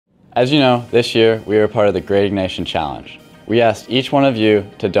As you know, this year we are part of the Great Ignatian Challenge. We asked each one of you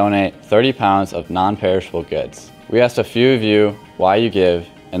to donate 30 pounds of non-perishable goods. We asked a few of you why you give,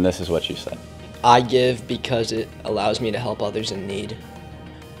 and this is what you said. I give because it allows me to help others in need.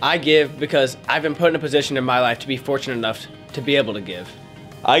 I give because I've been put in a position in my life to be fortunate enough to be able to give.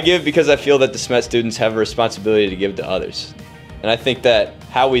 I give because I feel that the Smet students have a responsibility to give to others. And I think that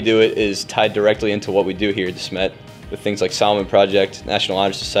how we do it is tied directly into what we do here at the Smet with things like Solomon Project, National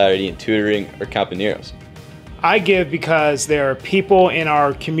Honor Society, and tutoring or Compañeros. I give because there are people in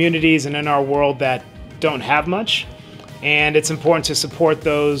our communities and in our world that don't have much, and it's important to support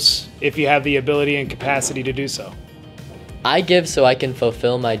those if you have the ability and capacity to do so. I give so I can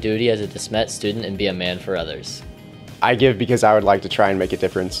fulfill my duty as a Smet student and be a man for others. I give because I would like to try and make a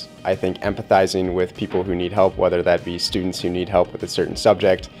difference. I think empathizing with people who need help, whether that be students who need help with a certain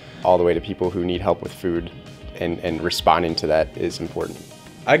subject, all the way to people who need help with food, and responding to that is important.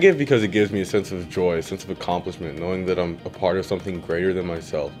 I give because it gives me a sense of joy, a sense of accomplishment, knowing that I'm a part of something greater than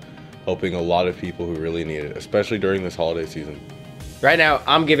myself, helping a lot of people who really need it, especially during this holiday season. Right now,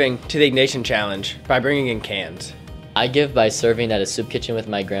 I'm giving to the Ignatian Challenge by bringing in cans. I give by serving at a soup kitchen with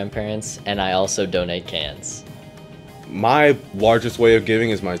my grandparents, and I also donate cans. My largest way of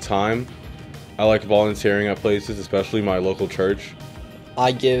giving is my time. I like volunteering at places, especially my local church.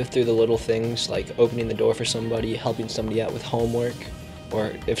 I give through the little things like opening the door for somebody, helping somebody out with homework,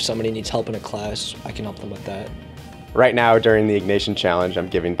 or if somebody needs help in a class, I can help them with that. Right now, during the Ignatian Challenge, I'm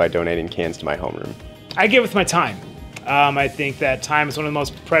giving by donating cans to my homeroom. I give with my time. I think that time is one of the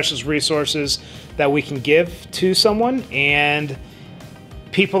most precious resources that we can give to someone, and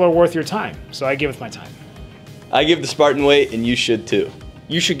people are worth your time, so I give with my time. I give the Spartan way, and you should too.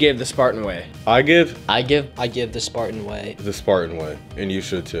 You should give the Spartan way. I give the Spartan way. the Spartan way, and you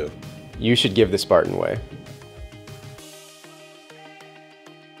should too. You should give the Spartan way.